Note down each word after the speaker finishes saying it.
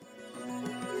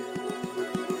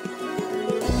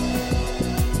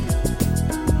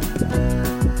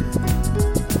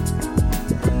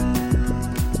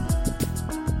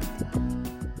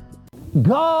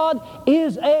God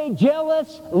is a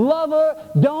jealous lover.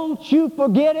 Don't you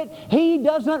forget it. He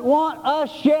doesn't want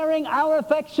us sharing our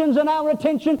affections and our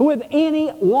attention with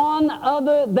anyone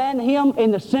other than Him,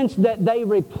 in the sense that they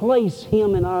replace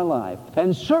Him in our life.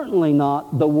 And certainly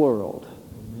not the world.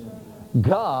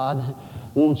 God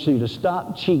wants you to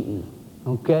stop cheating.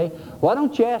 Okay? Why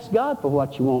don't you ask God for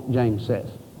what you want, James says.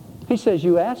 He says,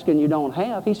 you ask and you don't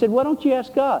have. He said, why don't you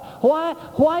ask God?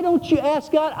 Why don't you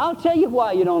ask God? I'll tell you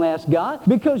why you don't ask God.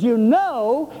 Because you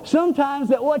know sometimes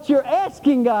that what you're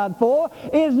asking God for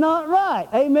is not right.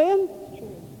 Amen?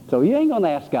 So you ain't going to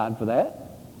ask God for that.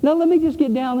 Now let me just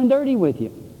get down and dirty with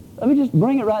you. Let me just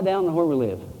bring it right down to where we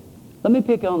live. Let me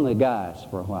pick on the guys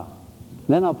for a while.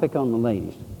 Then I'll pick on the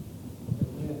ladies.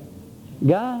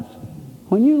 Guys,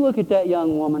 when you look at that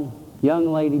young woman,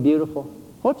 young lady, beautiful,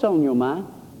 what's on your mind?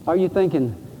 Are you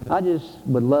thinking, I just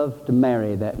would love to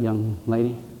marry that young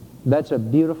lady? That's a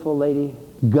beautiful lady,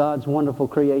 God's wonderful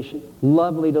creation,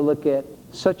 lovely to look at,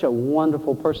 such a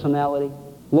wonderful personality.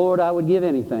 Lord, I would give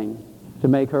anything to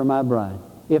make her my bride.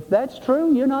 If that's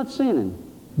true, you're not sinning.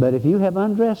 But if you have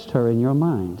undressed her in your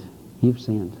mind, you've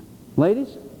sinned.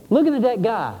 Ladies, looking at that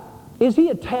guy, is he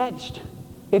attached?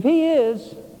 If he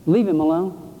is, leave him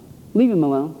alone. Leave him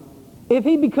alone. If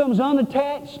he becomes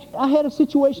unattached, I had a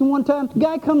situation one time. A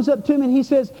guy comes up to me and he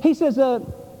says, he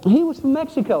was from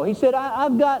Mexico. He said,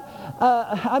 I've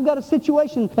got a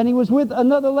situation. And he was with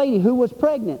another lady who was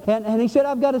pregnant. And he said,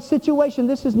 I've got a situation.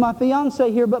 This is my fiance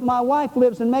here, but my wife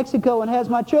lives in Mexico and has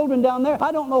my children down there.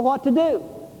 I don't know what to do.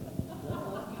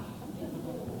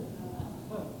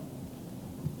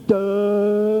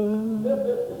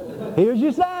 Duh. Here's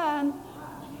your sign.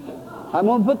 I'm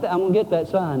going to get that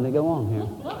sign to go on here.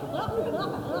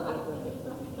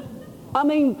 I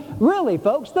mean, really,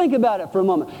 folks, think about it for a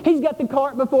moment. He's got the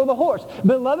cart before the horse.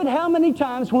 Beloved, how many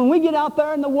times when we get out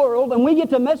there in the world and we get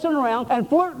to messing around and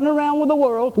flirting around with the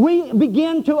world, we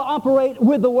begin to operate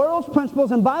with the world's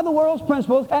principles and by the world's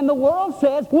principles, and the world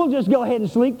says, we'll just go ahead and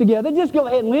sleep together, just go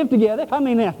ahead and live together. I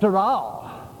mean, after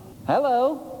all,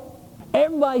 hello,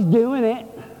 everybody's doing it.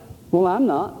 Well, I'm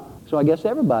not, so I guess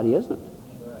everybody isn't.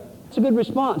 It's a good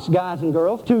response, guys and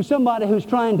girls, to somebody who's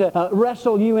trying to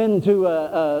wrestle you into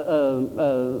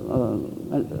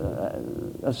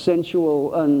a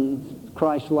sensual,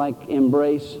 un-Christ-like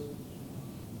embrace.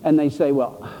 And they say,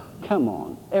 well, come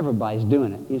on, everybody's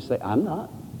doing it. You say, I'm not.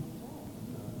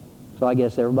 So I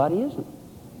guess everybody isn't.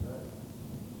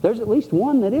 There's at least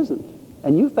one that isn't.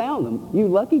 And you found them, you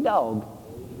lucky dog.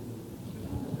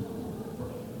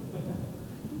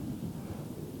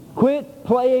 Quit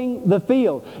playing the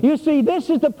field. You see, this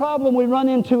is the problem we run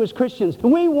into as Christians.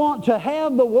 We want to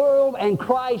have the world and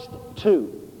Christ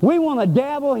too. We want to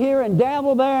dabble here and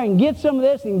dabble there and get some of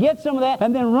this and get some of that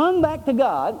and then run back to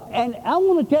God. And I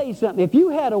want to tell you something. If you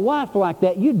had a wife like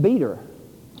that, you'd beat her.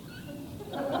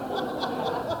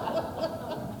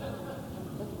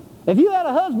 If you had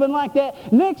a husband like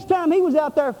that, next time he was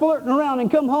out there flirting around and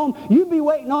come home, you'd be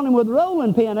waiting on him with a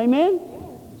rolling pin. Amen?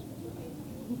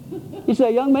 You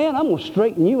say, young man, I'm going to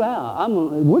straighten you out.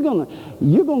 You're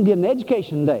going to get an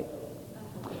education today.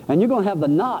 And you're going to have the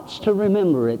knots to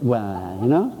remember it by, you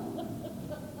know.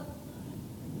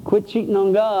 Quit cheating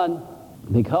on God,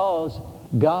 because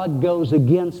God goes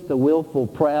against the willful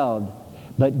proud.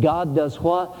 But God does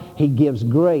what? He gives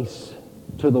grace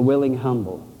to the willing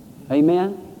humble.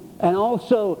 Amen? And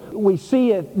also, we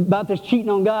see about this cheating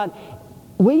on God,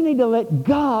 we need to let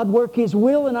God work His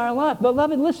will in our life.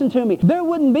 Beloved, listen to me. There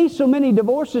wouldn't be so many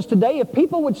divorces today if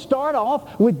people would start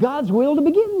off with God's will to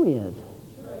begin with.